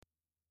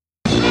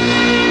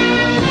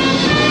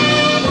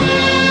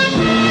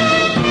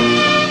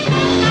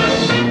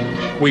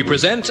We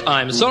present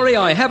I'm Sorry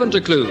I Haven't a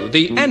Clue,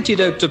 the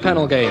antidote to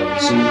panel games.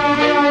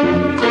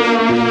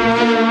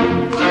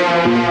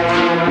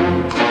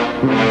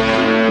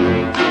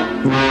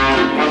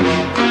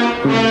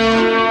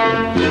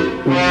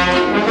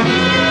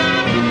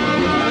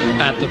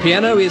 At the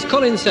piano is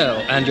Colin Sell,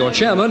 and your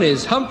chairman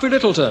is Humphrey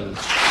Littleton.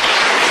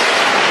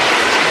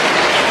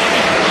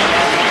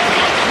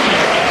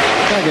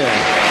 Thank you.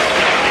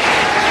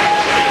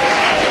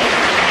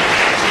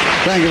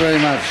 Thank you very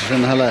much,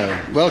 and hello.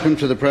 Welcome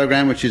to the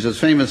programme which is as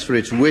famous for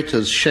its wit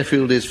as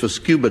Sheffield is for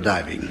scuba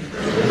diving.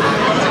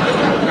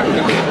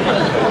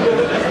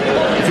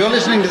 If you're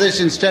listening to this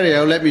in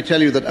stereo, let me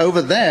tell you that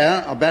over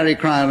there are Barry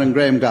Cryer and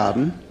Graham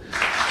Garden.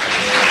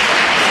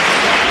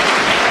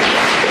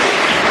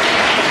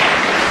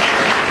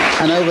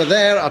 And over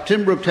there are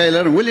Tim Brooke-Taylor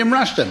and William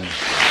Rushton.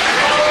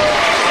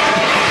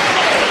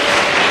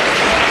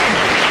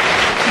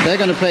 They're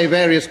going to play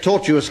various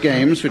tortuous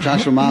games, which I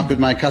shall mark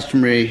with my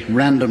customary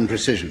random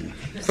precision.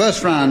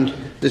 First round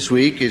this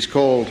week is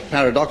called,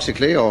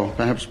 paradoxically, or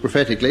perhaps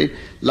prophetically,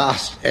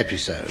 Last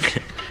Episode.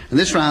 And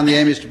this round, the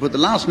aim is to put the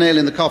last nail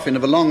in the coffin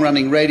of a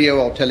long-running radio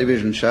or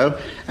television show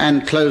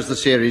and close the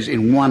series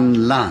in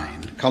one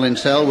line. Colin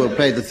Sell will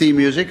play the theme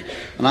music,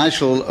 and I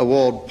shall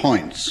award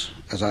points,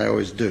 as I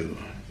always do.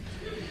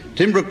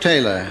 Tim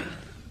Brooke-Taylor,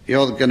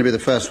 you're going to be the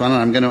first one,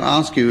 and I'm going to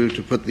ask you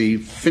to put the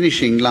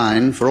finishing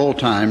line for all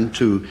time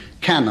to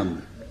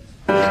Cannon.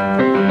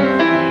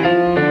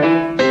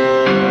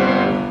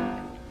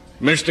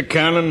 Mr.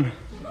 Cannon,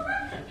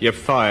 you're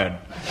fired.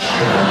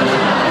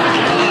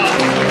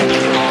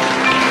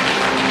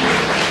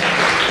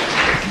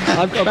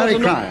 Barry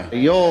Cryer,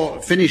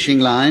 your finishing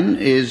line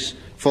is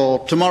for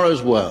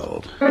Tomorrow's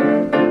World.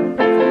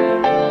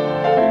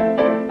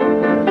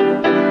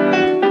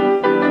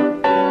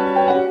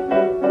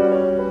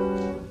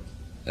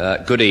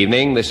 Good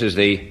evening. This is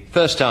the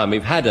first time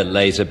we've had a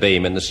laser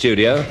beam in the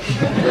studio.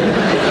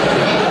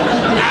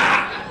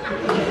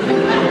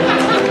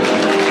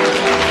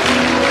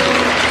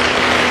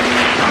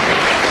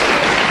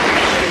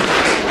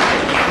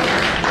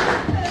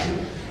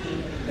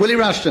 Willie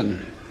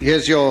Rushton,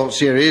 here's your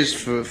series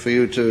for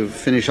you to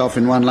finish off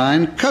in one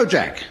line.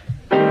 Kojak.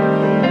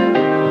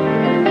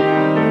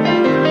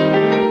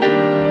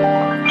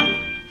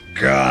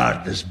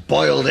 God, this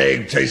boiled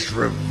egg tastes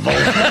revolting.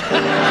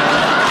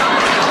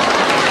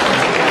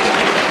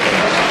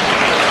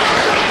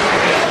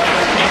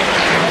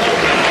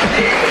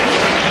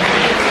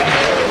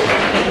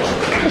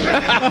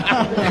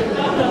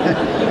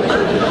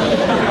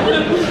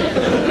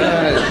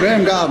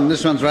 Graham Garden,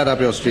 this one's right up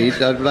your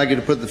street. I'd like you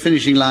to put the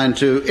finishing line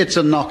to It's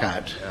a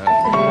Knockout.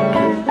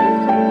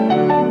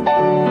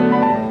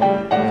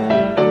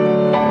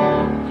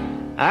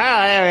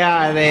 There we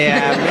are,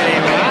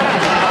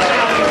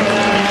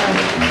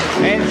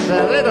 it's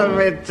a little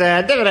bit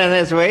different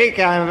this week.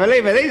 I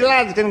believe it. These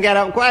lads can get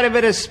up quite a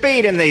bit of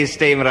speed in these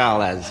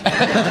steamrollers.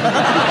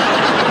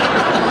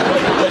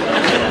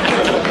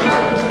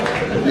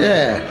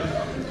 Yeah.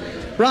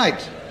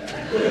 Right.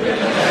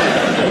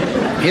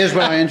 Here's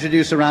where I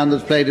introduce a round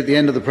that's played at the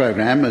end of the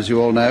programme, as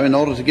you all know, in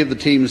order to give the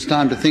teams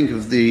time to think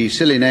of the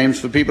silly names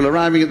for people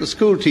arriving at the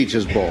school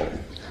teachers' ball.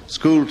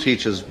 School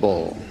teachers'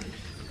 ball.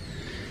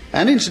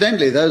 And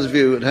incidentally, those of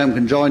you at home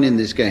can join in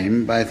this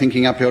game by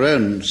thinking up your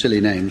own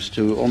silly names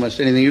to almost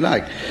anything you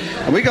like.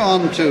 And we go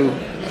on to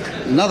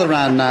another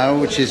round now,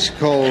 which is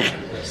called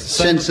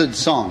Censored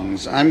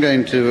Songs. I'm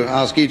going to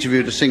ask each of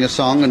you to sing a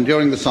song, and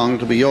during the song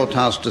it'll be your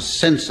task to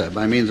censor,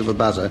 by means of a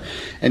buzzer,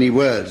 any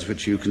words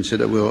which you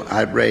consider will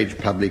outrage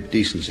public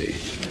decency.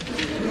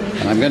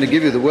 And I'm going to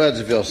give you the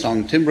words of your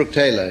song. Tim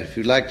Brooke-Taylor, if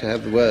you'd like to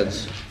have the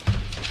words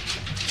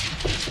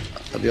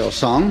of your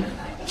song.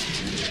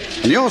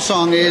 And your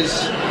song is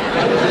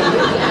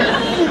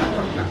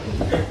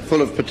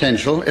full of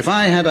potential. If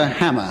I Had a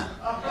Hammer.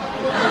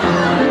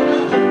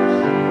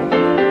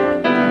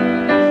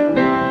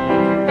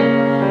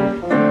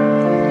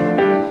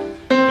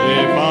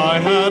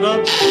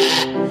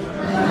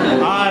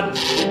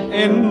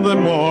 In the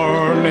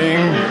morning,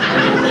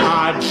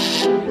 I'd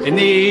in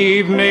the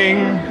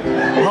evening,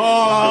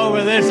 all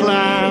over this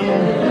land,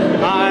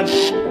 I'd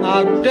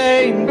out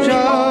danger,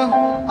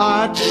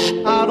 I'd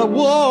out a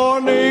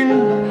warning,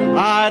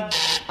 I'd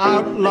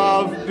out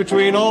love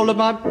between all of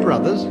my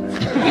brothers,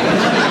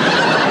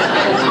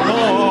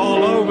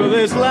 all over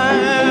this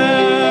land.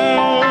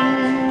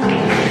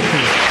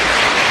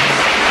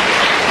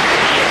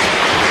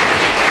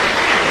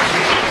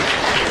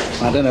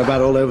 I don't know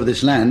about all over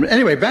this land. But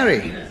anyway,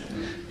 Barry,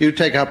 you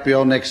take up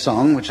your next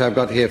song, which I've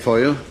got here for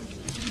you.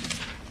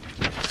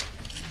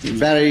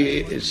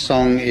 Barry's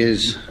song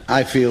is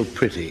I Feel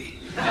Pretty.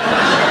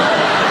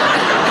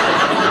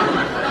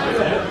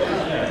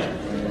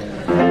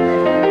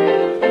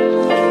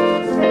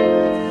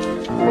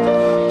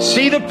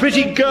 See the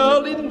pretty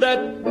girl in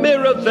that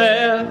mirror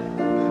there?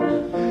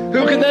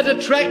 Who can that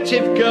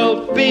attractive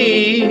girl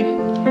be?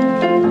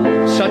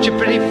 Such a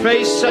pretty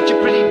face, such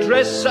a pretty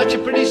dress, such a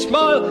pretty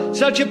smile,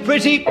 such a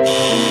pretty...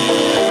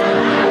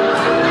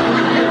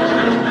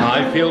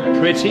 I feel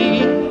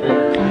pretty,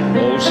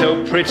 oh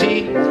so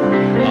pretty.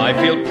 I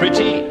feel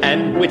pretty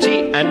and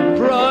witty and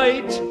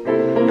bright,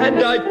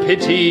 and I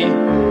pity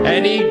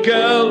any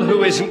girl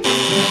who isn't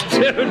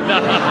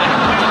tonight.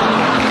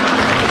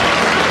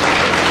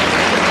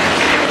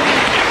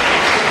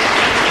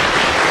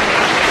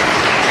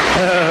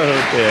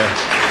 Oh dear.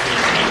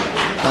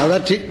 Now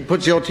that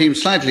puts your team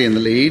slightly in the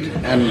lead,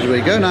 and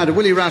we go now to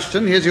Willie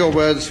Rushton. Here's your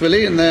words,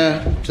 Willie, and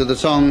there to the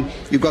song,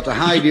 You've Got to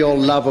Hide Your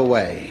Love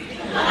Away.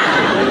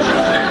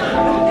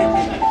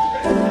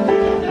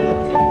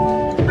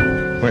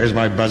 Where's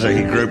my buzzer?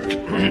 He groped.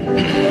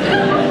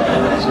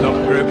 Stop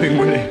groping,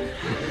 Willie.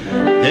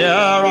 Here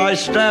I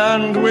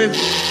stand with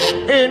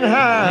in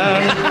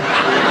hand.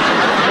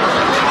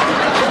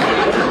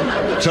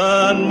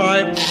 Turn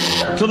my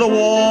to the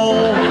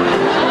wall.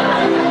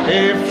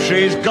 If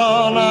she's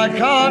gone, I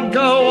can't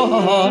go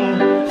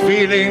on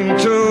feeling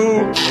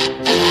too.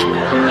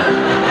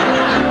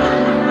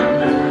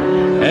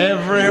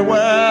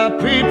 Everywhere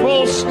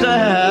people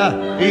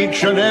stare,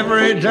 each and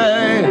every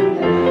day.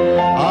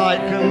 I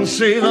can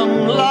see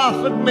them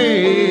laugh at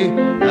me,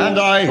 and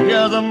I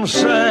hear them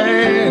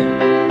say,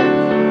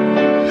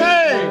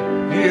 hey,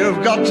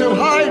 you've got to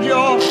hide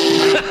your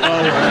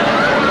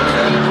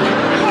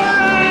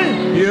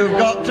hey, you've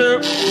got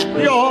to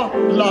your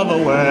love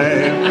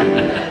away.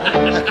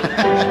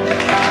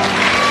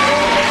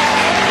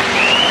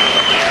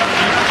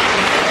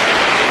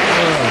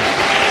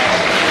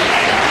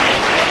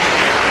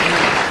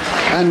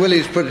 And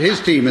Willie's put his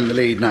team in the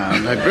lead now.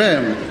 Now,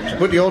 Graham, to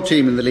put your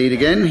team in the lead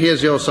again,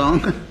 here's your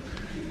song.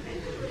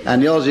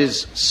 And yours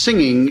is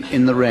Singing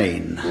in the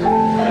Rain.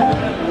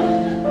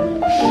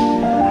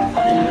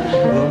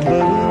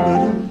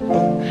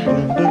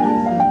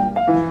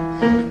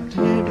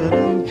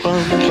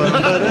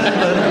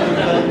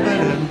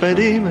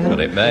 Got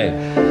it made.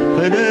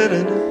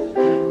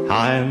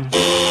 I'm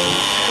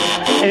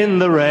in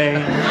the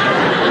rain,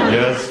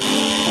 just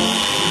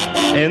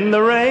in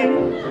the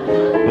rain.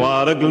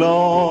 What a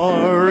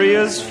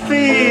glorious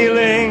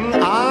feeling.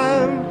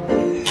 I'm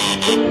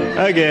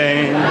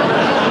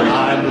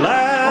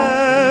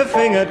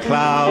laughing at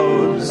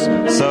clouds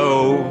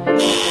so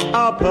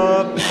up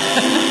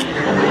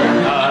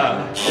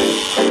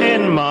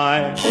in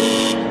my,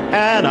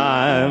 and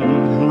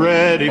I'm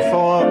ready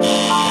for.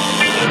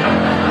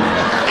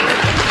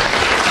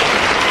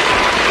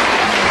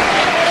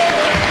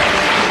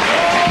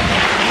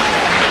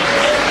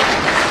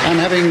 And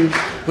having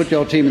put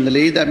your team in the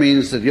lead, that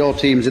means that your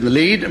team's in the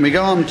lead, and we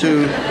go on to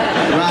the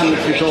round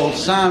which we call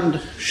sound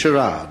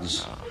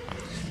charades.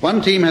 One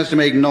team has to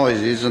make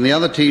noises, and the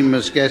other team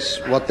must guess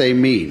what they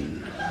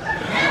mean.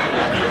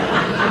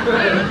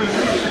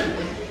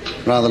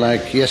 Rather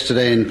like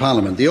yesterday in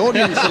Parliament. The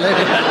audience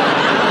selected...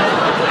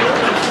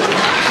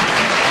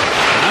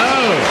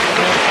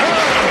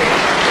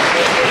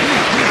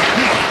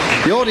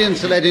 The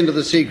audience are let into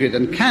the secret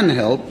and can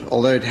help,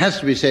 although it has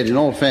to be said in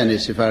all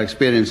fairness, if our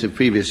experience of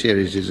previous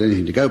series is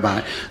anything to go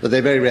by, that they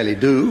very rarely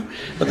do,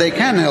 but they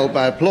can help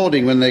by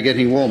applauding when they're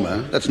getting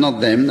warmer. That's not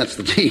them, that's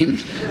the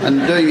teams,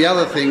 and doing the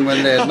other thing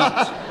when they're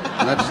not.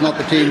 And that's not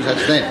the teams,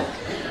 that's them.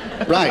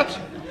 Right.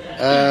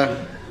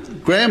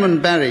 Graham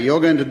and Barry,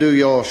 you're going to do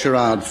your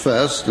charade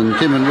first, and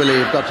Tim and Willie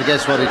have got to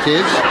guess what it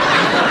is.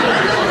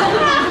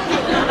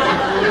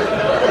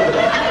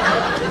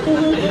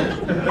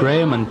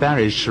 Graham and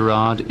Barry's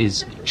charade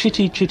is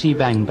Chitty Chitty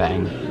Bang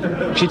Bang.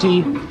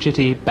 Chitty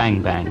Chitty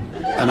Bang Bang.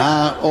 And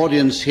our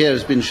audience here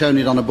has been shown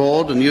it on a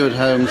board, and you at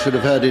home should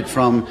have heard it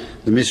from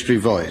the mystery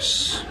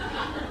voice,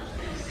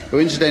 who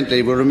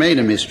incidentally will remain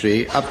a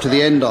mystery up to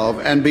the end of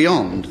and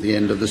beyond the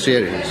end of the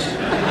series.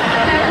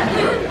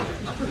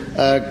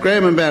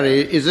 Graham and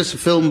Barry, is this a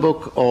film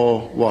book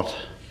or what?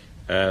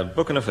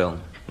 Book and a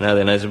film. Now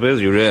then, I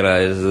suppose you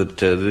realise that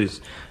this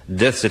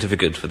death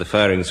certificate for the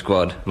firing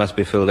squad must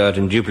be filled out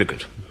in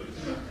duplicate.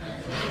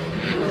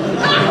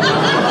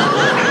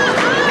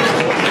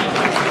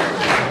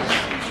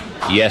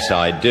 Yes,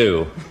 I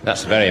do.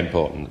 That's a very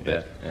important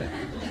bit. Yeah.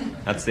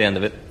 That's the end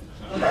of it.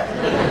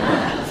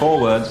 4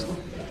 words.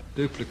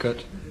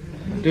 Duplicate.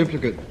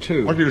 Duplicate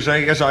 2. What do you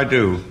say? Yes, I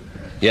do.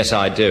 Yes,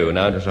 I do.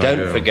 Now, Yes, I don't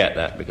do. forget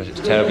that, because it's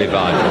terribly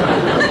vital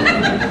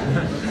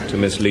to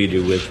mislead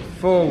you with.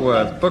 4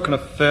 words. Book and a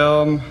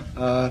film.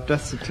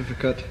 Death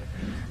certificate.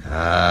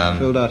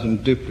 Filled out in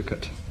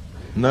duplicate.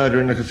 Murder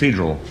in the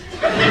cathedral.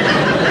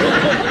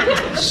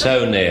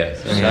 So near.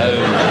 So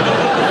near.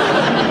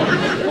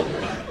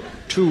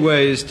 2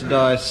 ways to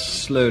die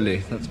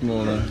slowly. That's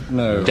more than...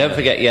 No. Don't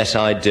forget, yes,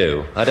 I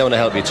do. I don't want to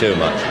help you too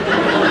much.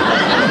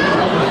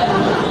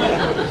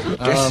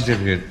 Death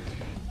certificate.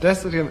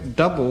 Death certificate.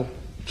 Double.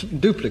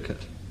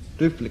 Duplicate.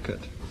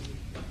 Duplicate.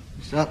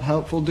 Is that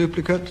helpful,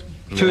 duplicate?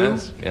 2?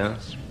 Yes,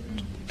 yes.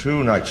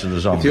 2 nights of the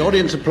If zombie. the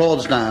audience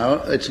applauds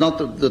now, it's not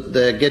that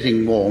they're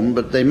getting warm,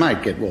 but they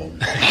might get warm. Is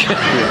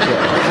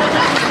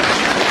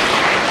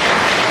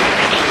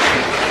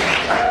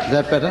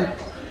that better?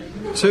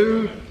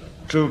 2.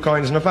 2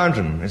 coins in a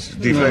fountain. It's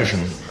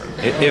deflation.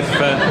 If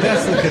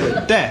Death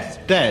certificate. Death.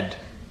 Dead.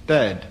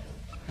 Dead.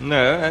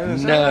 No,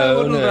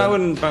 I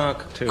wouldn't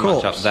bark too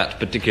much up that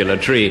particular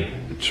tree.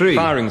 Tree.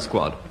 Firing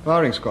squad.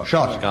 Firing squad.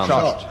 Shot.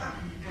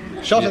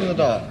 Shot in the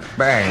dark.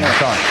 Bang.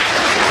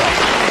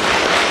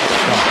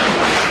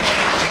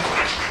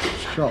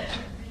 Shot.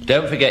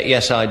 Don't forget,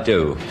 yes, I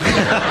do.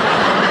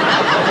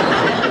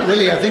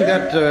 Willie, I think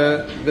that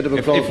bit of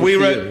applause If we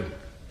was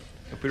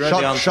for wrote you.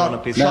 the answer on a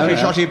piece of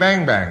Shotty,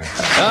 bang, bang.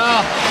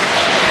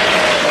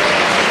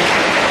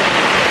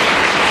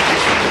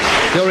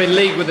 You're in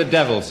league with the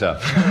devil, sir.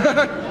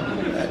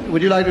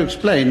 Would you like to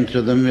explain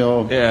to them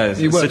your... Yes,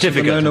 He works for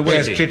certificate. Verona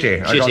Yes, Wilkie.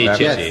 Chitty. I got that.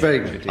 Chitty. Yes, very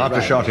good. After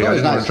Right. Shotty, I That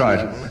was didn't want nice. to try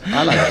it.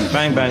 I like it.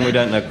 Bang Bang, we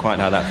don't know quite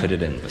how that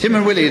fitted in. Tim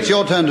and Willie, it's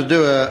your turn to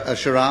do a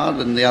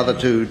charade and the other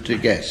two to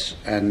guess.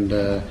 And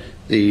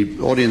the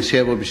audience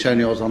here will be shown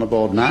yours on a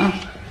board now.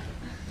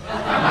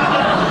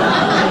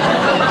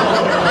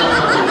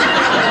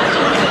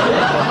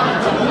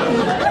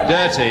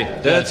 Dirty.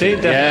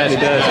 Definitely dirty.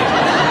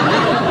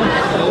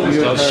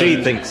 Well,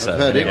 she thinks so.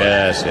 Verdict.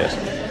 Yes.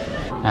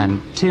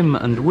 And Tim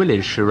and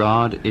Willie's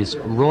charade is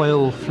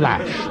Royal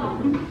Flash.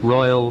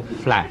 Royal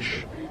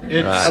Flash.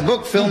 It's, A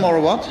book, film, or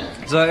a what?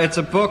 so it's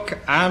a book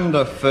and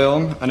a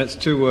film, and it's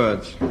 2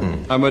 words.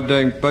 And we're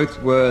doing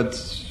both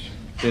words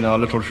in our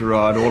little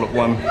charade all at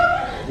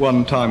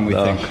one time, we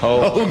think.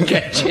 Oh,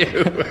 get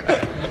you.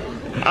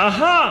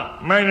 Aha,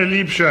 meine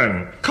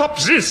Liebchen.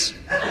 Kopf this.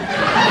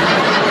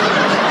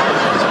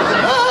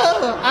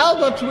 Oh,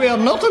 Albert, we are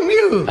not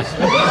amused.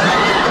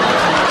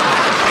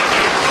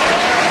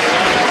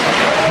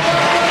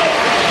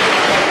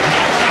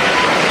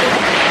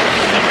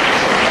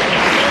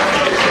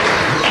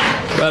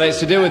 Well, it's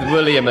to do with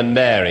William and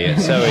Mary.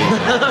 It's so easy.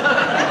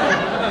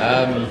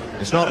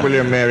 It's not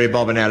William, Mary,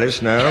 Bob and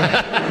Alice, no.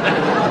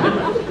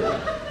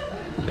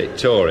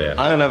 Victoria.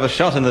 I don't have a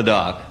shot in the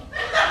dark.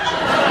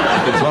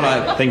 If it's what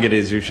I think it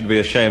is, you should be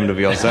ashamed of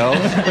yourself.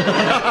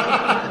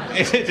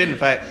 It is, in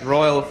fact,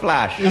 Royal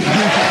Flash.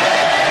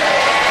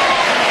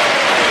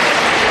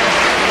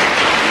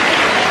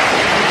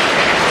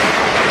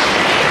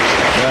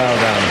 Well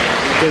done.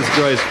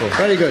 Disgraceful.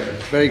 Very good,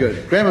 very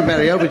good. Graham and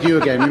Mary, over to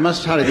you again. We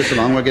must hurry this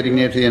along. We're getting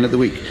near to the end of the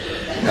week.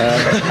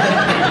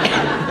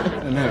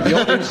 The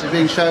audience is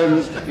being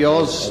shown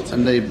yours,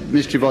 and the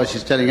mystery voice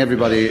is telling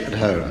everybody at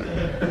home.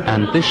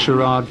 And this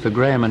charade for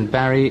Graham and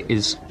Barry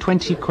is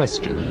 20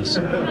 questions.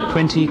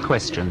 20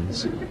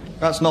 questions.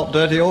 That's not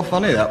dirty or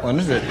funny, that one,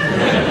 is it?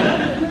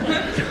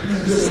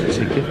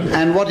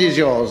 And what is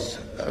yours?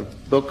 A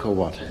book or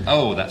what?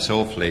 Oh, that's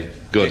awfully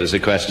good as a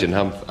question,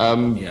 Humph.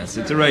 Yes,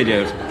 it's a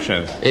radio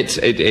show. It's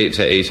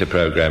a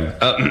programme.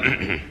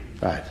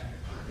 Right.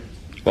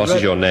 What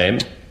is your name?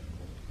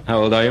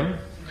 How old are you?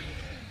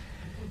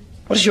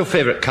 What is your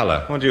favourite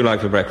colour? What do you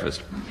like for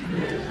breakfast?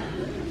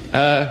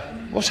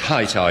 What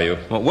height are you?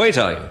 What weight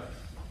are you?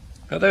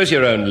 Are those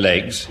your own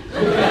legs?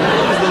 What is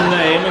the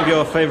name of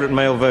your favourite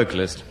male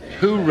vocalist?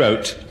 Who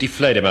wrote Die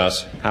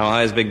Fledermaus? How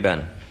high is Big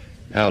Ben?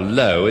 How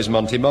low is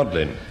Monty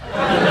Modlin?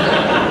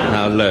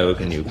 How low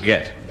can you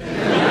get?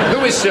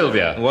 Who is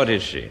Sylvia? What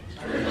is she?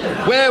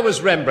 Where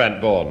was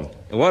Rembrandt born?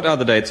 What are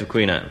the dates of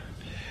Queen Anne?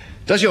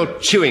 Does your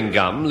chewing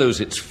gum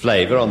lose its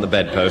flavour on the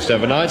bedpost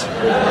overnight?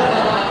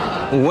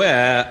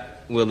 Where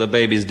will the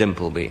baby's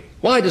dimple be?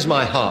 Why does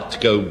my heart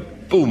go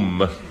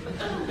boom?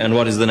 And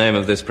what is the name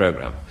of this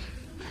programme?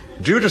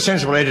 Due to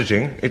sensible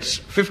editing, it's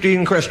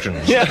 15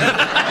 questions.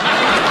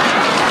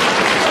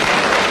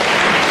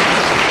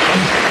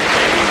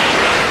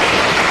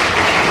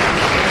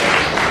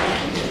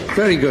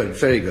 Very good,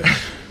 very good.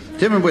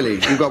 Tim and Willie,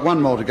 you've got one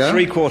more to go.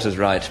 3/4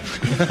 right.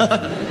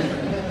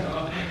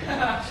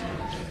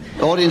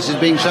 Audience is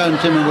being shown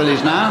Tim and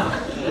Willie's now.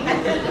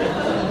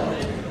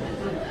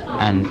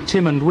 And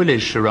Tim and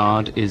Willie's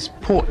charade is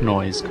Port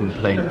Noise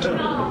Complaint.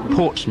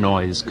 Port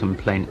Noise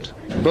Complaint.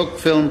 Book,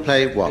 film,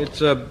 play, what?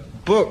 It's a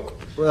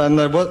book, and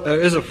there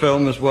is a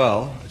film as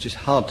well, which is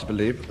hard to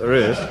believe, but there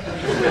is.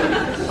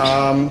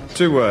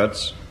 2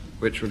 words,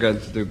 which we're going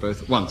to do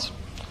both at once.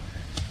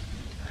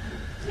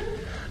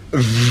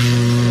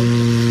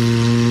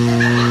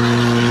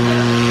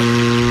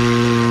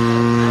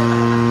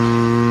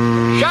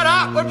 Shut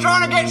up! We're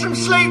trying to get some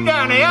sleep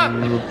down here.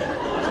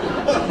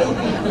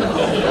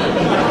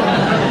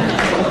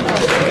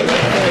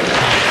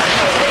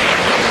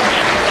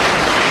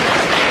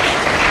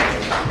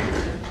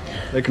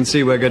 They can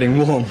see we're getting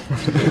warm.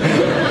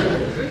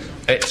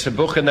 It's a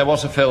book and there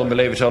was a film,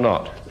 believe it or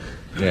not.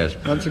 Yes.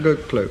 That's a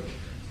good clue.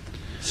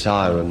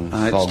 Siren. All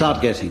right, Fog.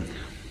 start guessing.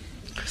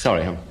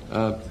 Sorry, Hum.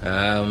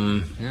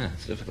 Yeah,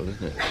 it's difficult,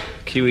 isn't it?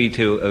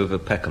 QE2 over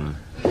Peckham.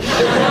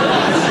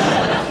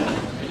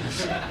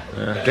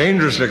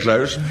 Dangerously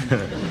close.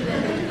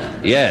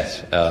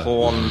 Yes.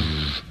 Fawn.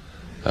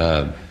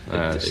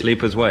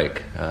 Sleeper's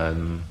Wake.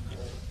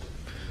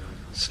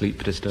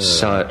 Sleep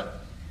Disturbed.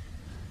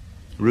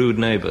 Rude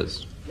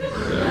Neighbours.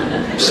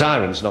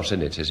 Siren's not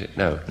in it, is it?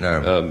 No.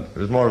 No. It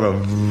was more of a...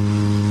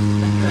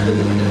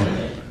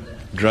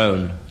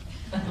 Drone.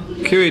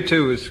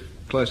 QE2 is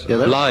closer. Yeah,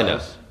 that's-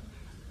 Liner.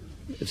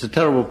 It's a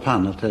terrible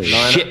pun, I'll tell you.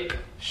 Ship.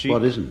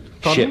 What isn't?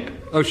 Ship.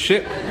 Oh,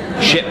 ship.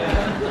 Ship.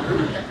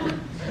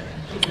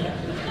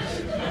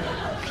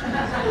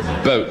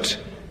 Boat.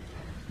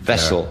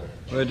 Vessel.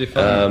 Where do you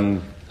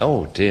find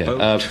Oh, dear.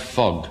 Boat.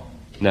 Fog.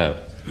 No.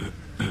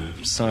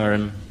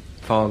 Siren.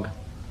 Fog.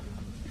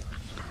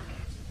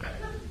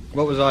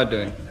 What was I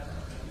doing?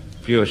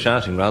 You were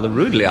shouting rather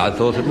rudely, I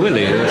thought, at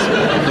Willie, who was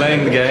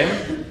playing the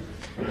game.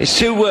 It's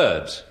 2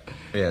 words.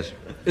 Yes.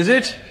 Is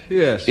it?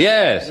 Yes.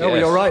 Yes. Oh, yes.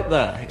 you're right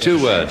there.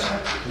 2 words.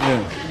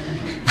 Yeah.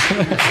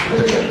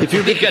 If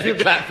you get a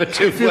clap for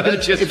 2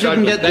 words, just If you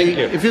can get thank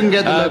you. if you can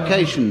get the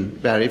location,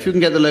 Barry, if you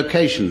can get the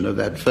location of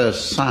that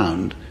first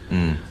sound,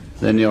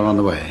 then you're on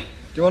the way.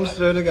 Do you want us to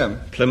do it again?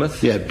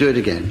 Plymouth. Yeah, do it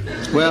again.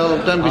 Well,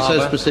 don't be so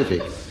Harbour.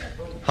 specific.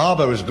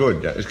 Harbour was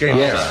good. It was game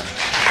Yes.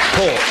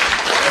 Port.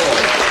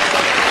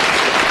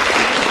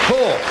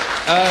 Port.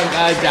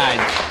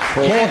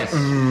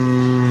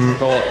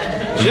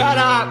 Shut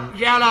up!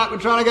 Shut up! We're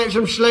trying to get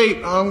some sleep.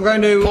 I'm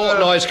going to... Port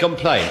noise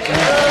complaint.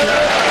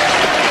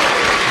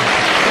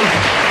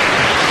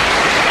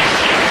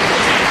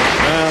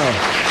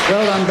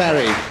 Well done,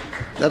 Barry.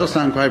 That'll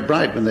sound quite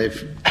bright when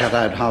they've cut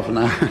out half an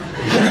hour.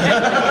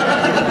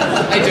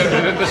 I don't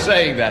remember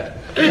saying that.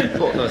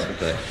 Port noise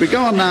complaint. We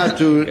go on now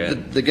to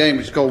the game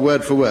which is called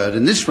Word for Word.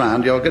 In this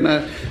round, you're going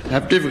to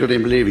have difficulty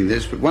in believing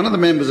this, but one of the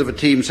members of a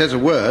team says a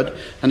word,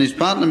 and his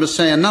partner must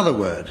say another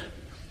word.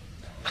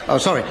 Oh,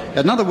 sorry,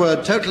 another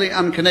word totally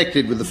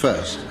unconnected with the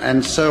first,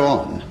 and so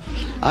on.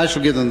 I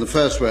shall give them the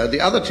first word. The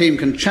other team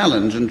can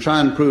challenge and try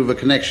and prove a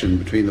connection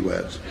between the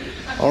words.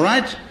 All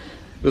right?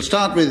 We'll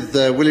start with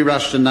Willie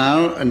Rushton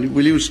now, and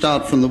will you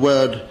start from the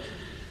word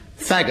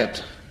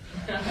faggot?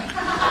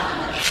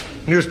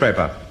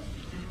 Newspaper.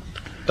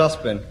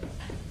 Dustbin.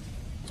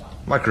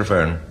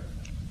 Microphone.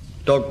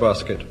 Dog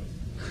basket.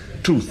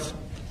 Tooth.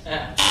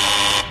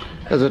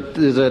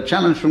 There's a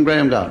challenge from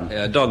Graham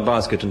Garden. Dog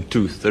basket and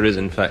tooth. There is,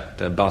 in fact,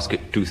 a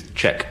basket tooth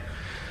check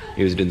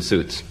used in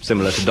suits,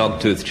 similar to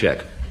dog tooth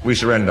check, We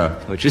surrender.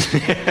 which is...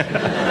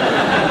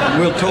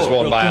 We'll It's talk.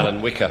 worn We'll by talk.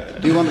 Alan Wicker.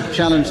 Do you want to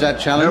challenge that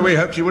challenge? No, we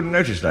hoped you wouldn't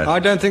notice that. I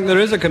don't think there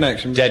is a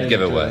connection. Dead between the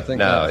two. giveaway. I think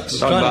No, that's- it's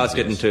it's dog trying to-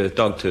 basket and tooth,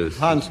 dog tooth.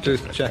 Hans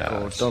tooth check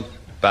or dog.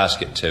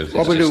 Basket tooth.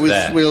 What It's we'll do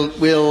just is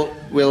there.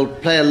 we'll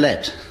play a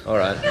let. All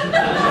right.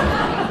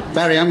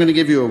 Barry, I'm going to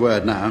give you a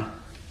word now.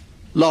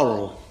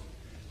 Laurel.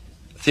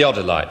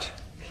 Theodolite.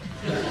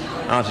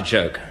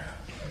 Artichoke.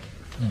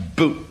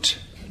 Boot.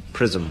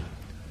 Prism.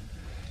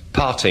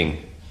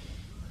 Parting.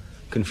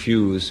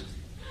 Confuse.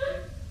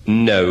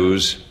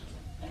 Nose.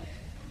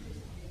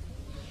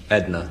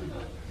 Edna.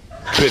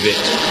 Trivet.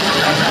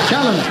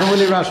 Challenge from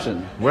Willie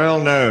Rushton. Well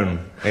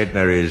known,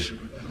 Edna is,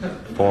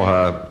 for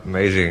her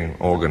amazing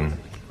organ.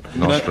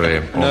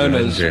 Nostre. known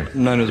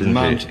as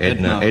Mount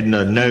Edna.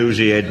 Edna,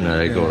 nosy Edna,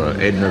 they call her.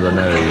 Edna the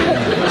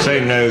nose.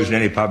 Say nose in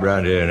any pub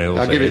round here and they all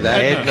I'll say give you that.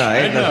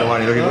 Edna's the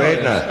one you're looking for,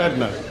 Edna.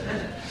 Edna.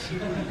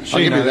 I'll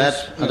give you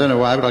that. I don't know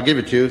why, but I'll give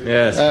it to you.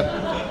 Yes.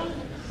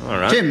 All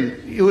right.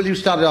 Tim, will you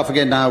start it off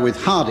again now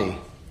with Hardy?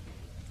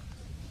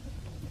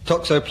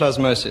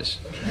 Toxoplasmosis.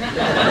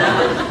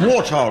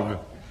 Warthog.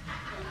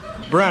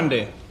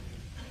 Brandy.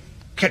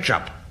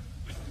 Ketchup.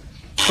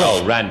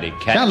 Oh, Randy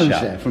Ketchup. Challenge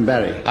there from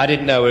Barry. I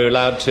didn't know we were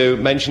allowed to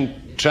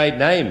mention trade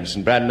names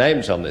and brand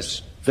names on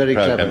this Very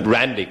program. clever.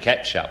 Randy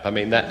Ketchup. I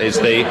mean, that is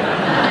the...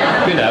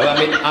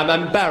 I'm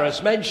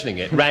embarrassed mentioning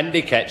it.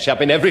 Randy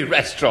Ketchup in every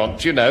restaurant,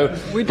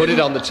 Put it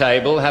on the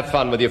table, have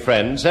fun with your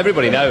friends.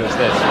 Everybody knows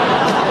this.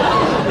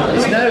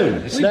 It's known.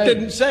 It's We known.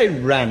 didn't say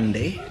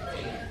Randy.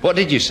 What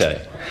did you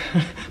say?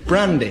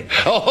 Brandy.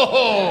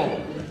 Oh,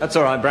 That's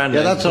all right, Brandy.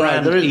 Yeah, that's all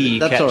right. There is- Brandy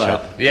that's all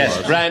ketchup. right.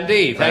 yes,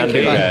 Brandy. Thank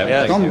you. Brandy.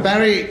 Yeah. Tom,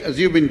 Barry, as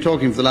you've been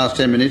talking for the last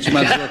 10 minutes, you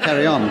might as well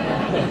carry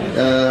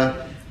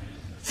on.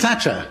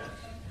 Thatcher.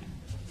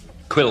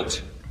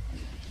 Quilt.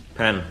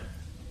 Pen.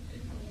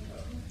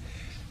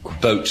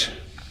 Boat.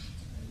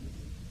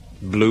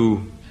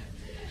 Blue.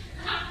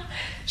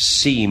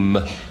 Seam.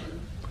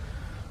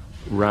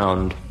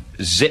 Round.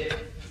 Zip.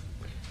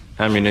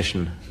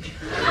 Ammunition.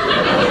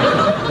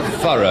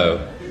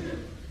 Furrow.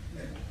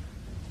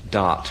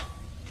 Dart.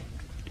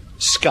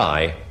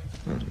 Sky.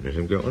 Let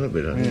him go on a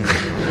bit, hasn't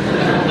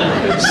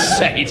he?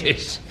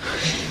 Sadist.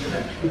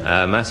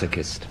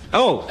 Masochist.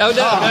 Oh, no.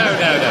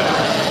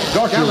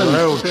 Got you, an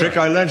old trick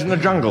I learnt in the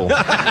jungle.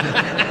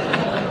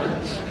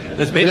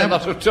 There's been a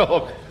lot of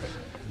talk.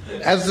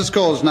 As the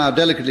score's now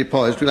delicately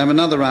poised, we'll have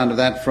another round of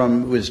that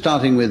we're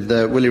starting with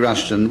Willie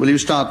Rushton. Will you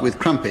start with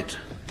crumpet?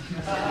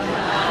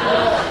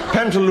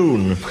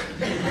 Pantaloon.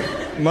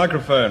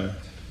 Microphone.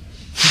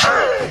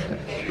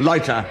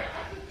 Lighter.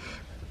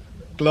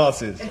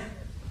 Glasses.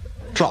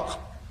 Clock.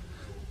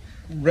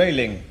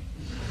 Railing.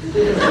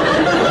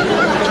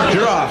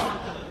 Giraffe.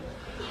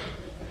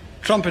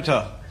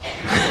 Trumpeter.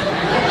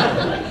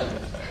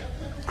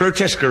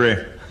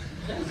 Grotesquerie.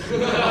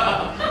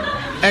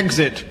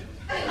 Exit.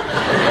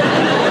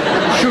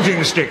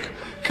 Shooting stick.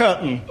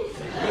 Curtain.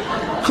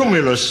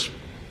 Cumulus.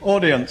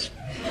 Audience.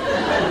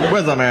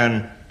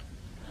 Weatherman.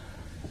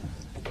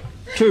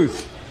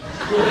 Tooth.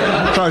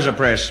 Trouser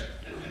press.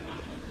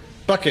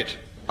 Bucket.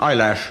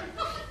 Eyelash.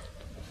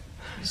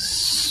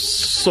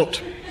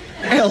 Soot.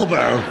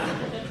 Elbow.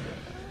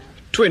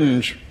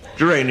 Twinge.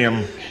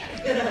 Geranium.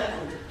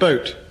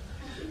 Boat.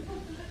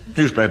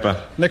 Newspaper.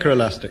 Knicker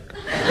elastic.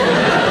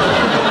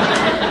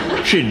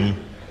 Chin.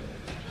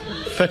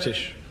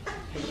 Fetish.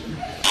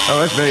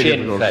 Oh, that's very Chin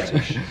difficult.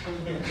 fetish.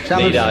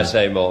 Need I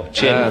say more?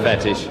 Chin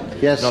fetish.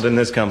 Yes. Not in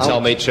this company.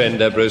 Tommy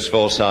Trinder, Bruce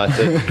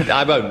Forsyth.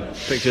 I won't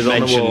Pictures on the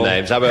mention wall.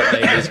 names. I won't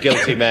name these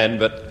guilty men,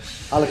 but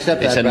I'll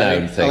accept it's that, a Barry.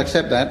 known thing. I'll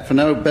accept that for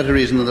no better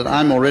reason than that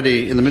I'm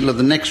already in the middle of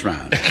the next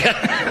round.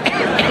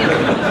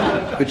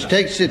 Which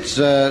takes its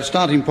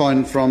starting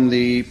point from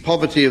the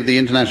poverty of the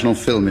international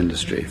film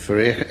industry. For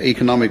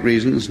economic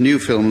reasons, new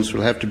films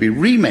will have to be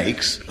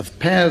remakes of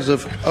pairs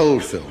of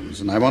old films.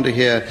 And I want to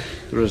hear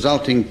the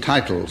resulting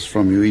titles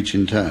from you each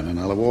in turn, and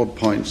I'll award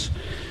points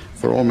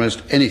for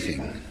almost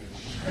anything.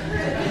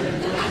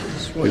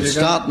 We'll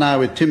start now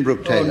with Tim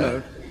Brooke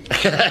Taylor.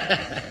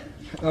 Oh,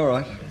 no. All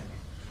right.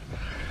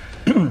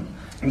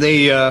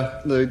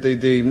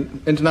 The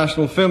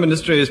international film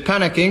industry is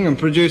panicking and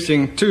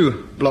producing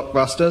 2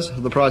 blockbusters for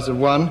the price of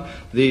 1.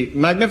 The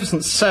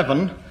Magnificent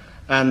Seven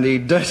and the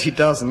Dirty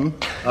Dozen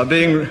are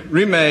being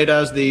remade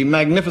as the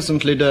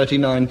Magnificently Dirty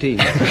 19.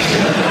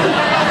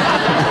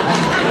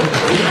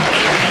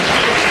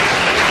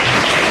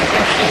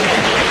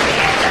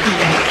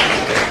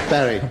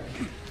 Barry.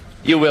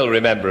 you will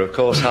remember, of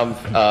course,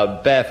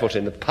 Barefoot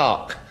in the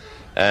Park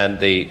and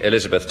the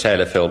Elizabeth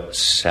Taylor film,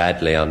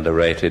 sadly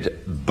underrated,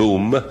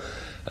 Boom.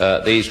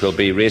 These will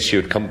be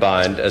reissued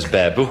combined as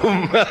Bear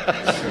Boom.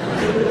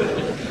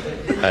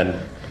 And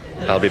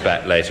I'll be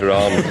back later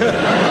on. With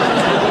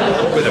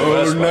the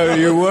first one. No,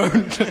 you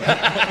won't.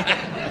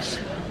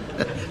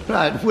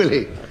 Right,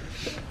 Willie.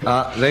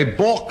 They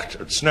balked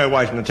at Snow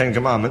White and the Ten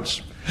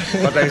Commandments,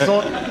 but they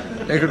thought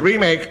they could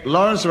remake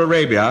Lawrence of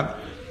Arabia,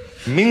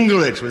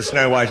 mingle it with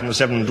Snow White and the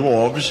Seven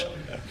Dwarves,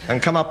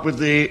 and come up with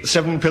the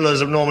 7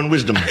 Pillars of Norman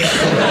Wisdom.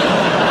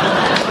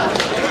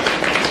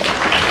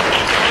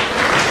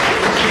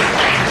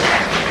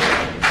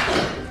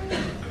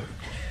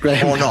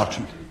 Graham. Or not.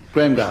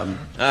 Graham Garden.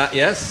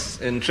 Yes,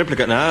 in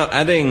triplicate now,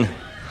 adding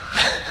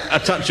a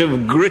touch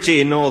of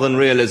gritty northern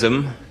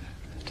realism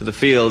to the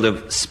field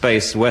of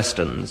space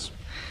westerns.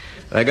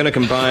 They're going to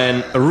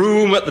combine A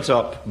Room at the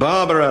Top,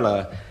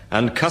 Barbarella,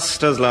 and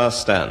Custer's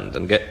Last Stand,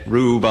 and get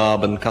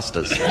rhubarb and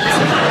custers.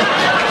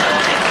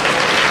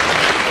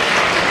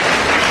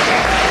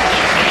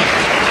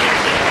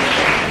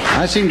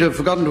 I seem to have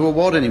forgotten to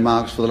award any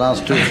marks for the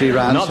last 2 or 3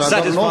 rounds. Not so I've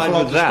got an satisfied awful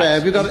lot with to spare. that.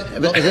 Have you got?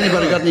 Has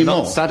anybody got any Not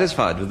more?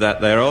 satisfied with that,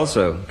 they're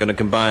also going to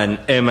combine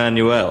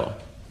Emmanuel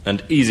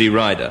and Easy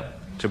Rider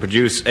to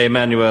produce a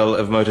manual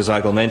of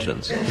motorcycle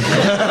maintenance.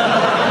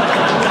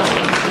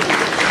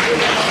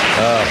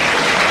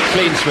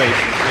 Clean sweep.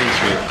 Clean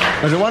sweep.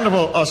 There's a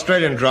wonderful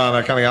Australian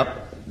drama coming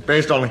up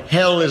based on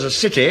Hell is a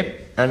City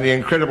and the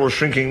Incredible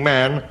Shrinking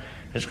Man.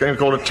 It's going to be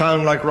called A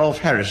Town Like Rolf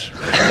Harris.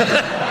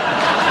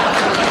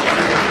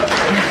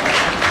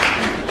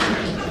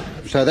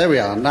 So there we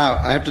are. Now,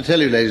 I have to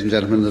tell you, ladies and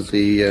gentlemen, that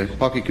the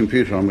pocket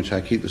computer on which I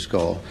keep the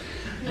score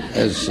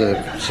has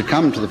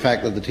succumbed to the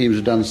fact that the teams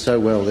have done so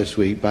well this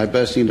week by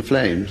bursting into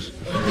flames.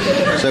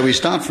 So we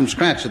start from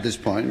scratch at this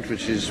point,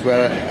 which is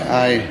where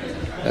I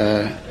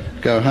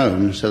go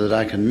home so that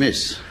I can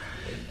miss,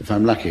 if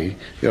I'm lucky,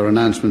 your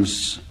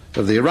announcements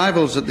of the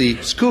arrivals at the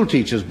school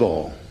teachers'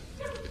 ball.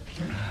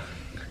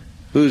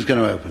 Who's going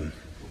to open?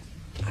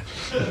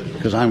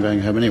 Because I'm going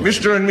home anyway.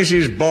 Mr. and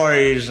Mrs.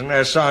 Boys and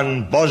their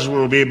son,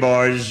 Boswell B.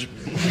 Boys.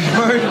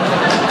 Boswell.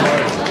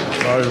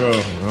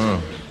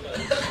 Oh.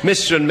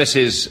 Mr. and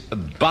Mrs.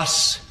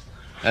 Buss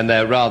and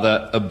their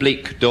rather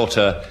oblique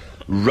daughter,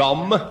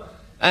 Rom,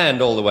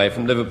 and all the way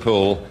from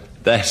Liverpool,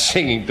 their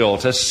singing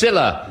daughter,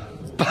 Scylla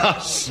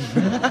Buss.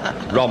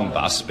 Rom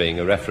Buss being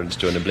a reference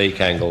to an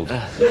oblique-angled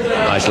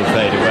I shall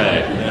fade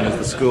away. Known as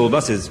the school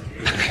buses.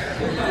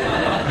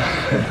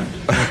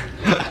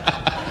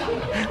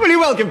 Will you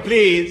welcome,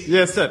 please?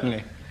 Yes,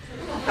 certainly.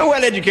 A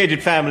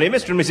well-educated family,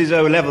 Mr. and Mrs.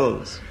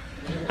 O-Levels,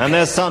 and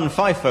their son,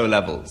 FIFO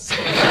Levels.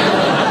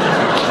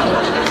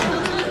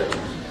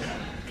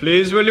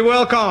 Please will you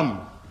welcome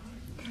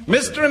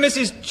Mr. and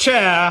Mrs.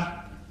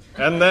 Chair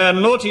and their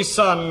naughty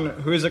son,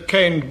 who is a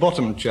caned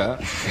bottom chair.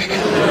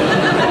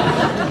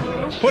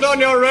 Put on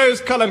your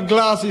rose-coloured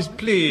glasses,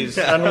 please,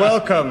 and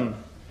welcome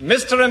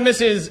Mr. and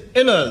Mrs.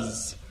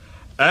 Inners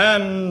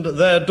and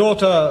their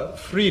daughter,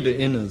 Frieda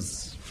Inners.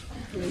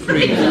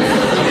 Free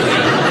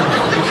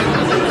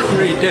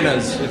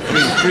dinners.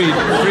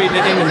 Frieda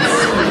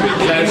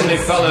Inners. Closely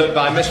followed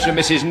by Mr. and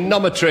Mrs.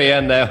 Nometry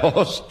and their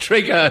horse,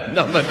 Trigger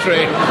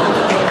Nometry.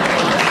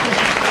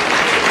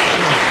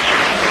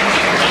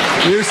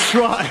 You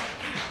swine.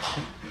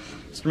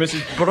 Mr. and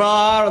Mrs.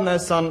 Brar and their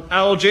son,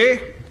 Algie,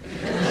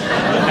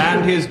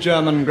 and his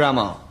German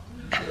grandma.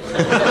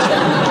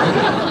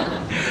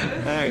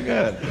 Very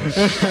good.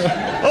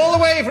 All the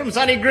way from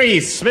sunny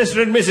Greece,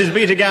 Mr. and Mrs.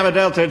 Beta Gamma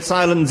Delta at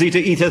Silent Zeta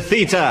Eta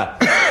Theta.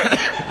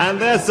 And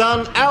their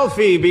son,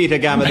 Alfie Beta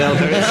Gamma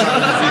Delta at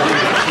Silent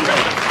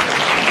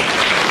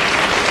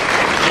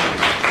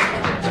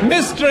Zeta Eta.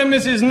 Mr. and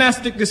Mrs.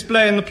 Nastic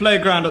Display in the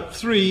playground at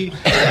 3.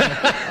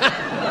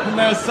 And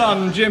their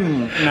son,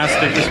 Jim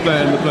Nastic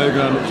Display in the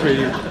playground at 3.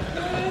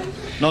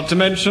 Not to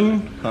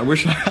mention, I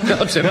wish I had.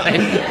 Not to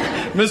mention.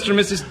 Mr. and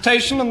Mrs.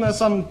 Tation and their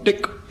son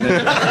Dick. Mr.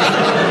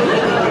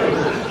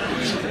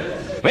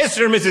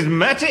 and Mrs.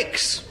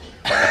 Mattix.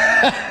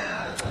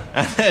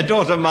 And their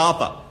daughter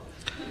Martha.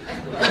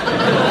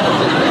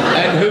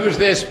 And who's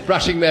this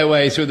brushing their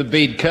way through the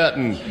bead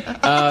curtain?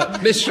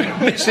 Mr.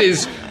 and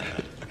Mrs.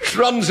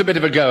 Tron's a bit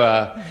of a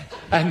goer,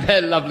 and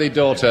their lovely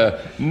daughter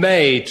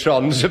May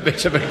Tron's a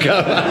bit of a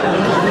goer.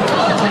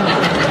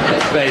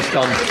 Based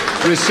on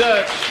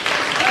research.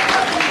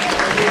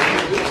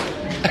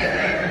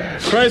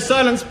 Pray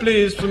silence,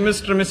 please, for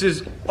Mr. and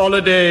Mrs.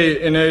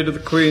 Holiday in aid of the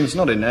Queen's...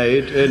 Not in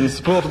aid, in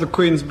support of the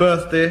Queen's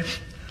birthday.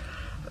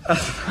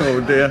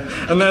 Oh, dear.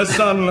 And their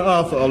son,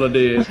 Arthur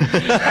Holiday.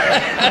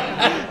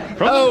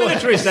 From the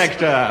military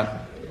sector.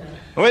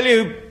 Will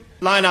you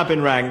line up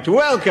in rank to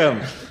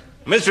welcome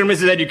Mr. and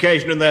Mrs.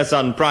 Education and their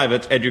son,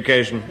 Private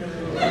Education,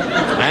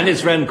 and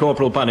his friend,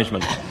 Corporal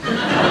Punishment.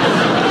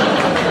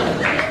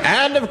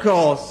 And, of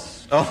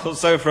course,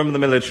 also from the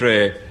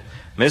military,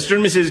 Mr.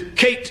 and Mrs.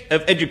 Kate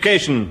of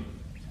Education,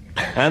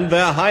 and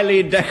their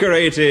highly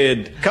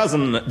decorated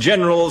cousin,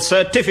 General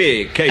Sir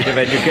Tiffy Kate of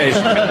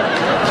Education.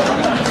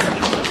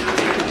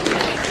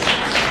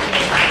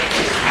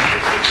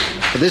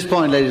 At this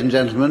point, ladies and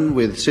gentlemen,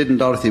 with Sid and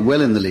Dorothy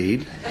well in the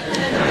lead...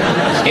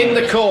 In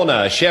the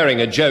corner, sharing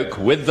a joke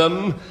with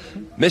them,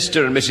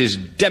 Mr. and Mrs.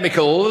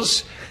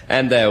 Demicles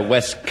and their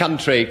West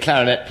Country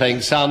clarinet-playing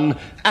son,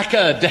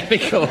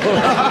 Academical.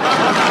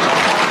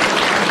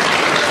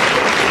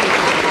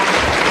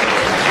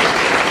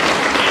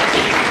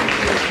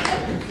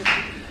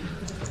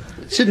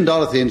 Sid and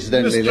Dorothy,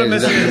 incidentally,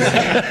 ladies and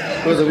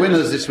gentlemen, were the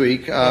winners this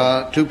week.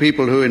 Two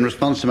people who, in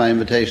response to my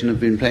invitation, have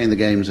been playing the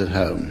games at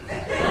home.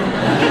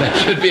 They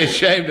should be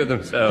ashamed of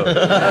themselves.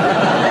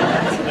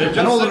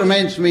 And all that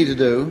remains for me to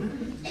do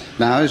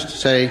now is to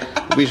say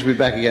we shall be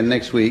back again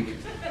next week.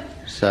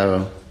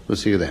 So we'll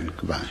see you then.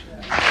 Goodbye.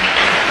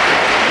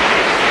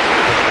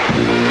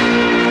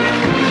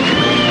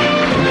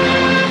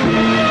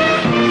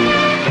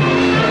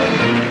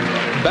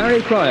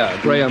 Barry Cryer,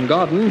 Graham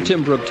Garden,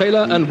 Tim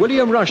Brooke-Taylor and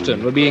William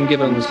Rushton were being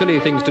given silly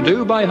things to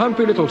do by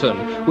Humphrey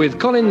Littleton, with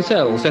Colin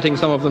Sell setting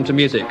some of them to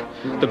music.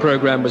 The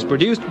programme was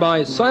produced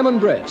by Simon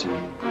Brett.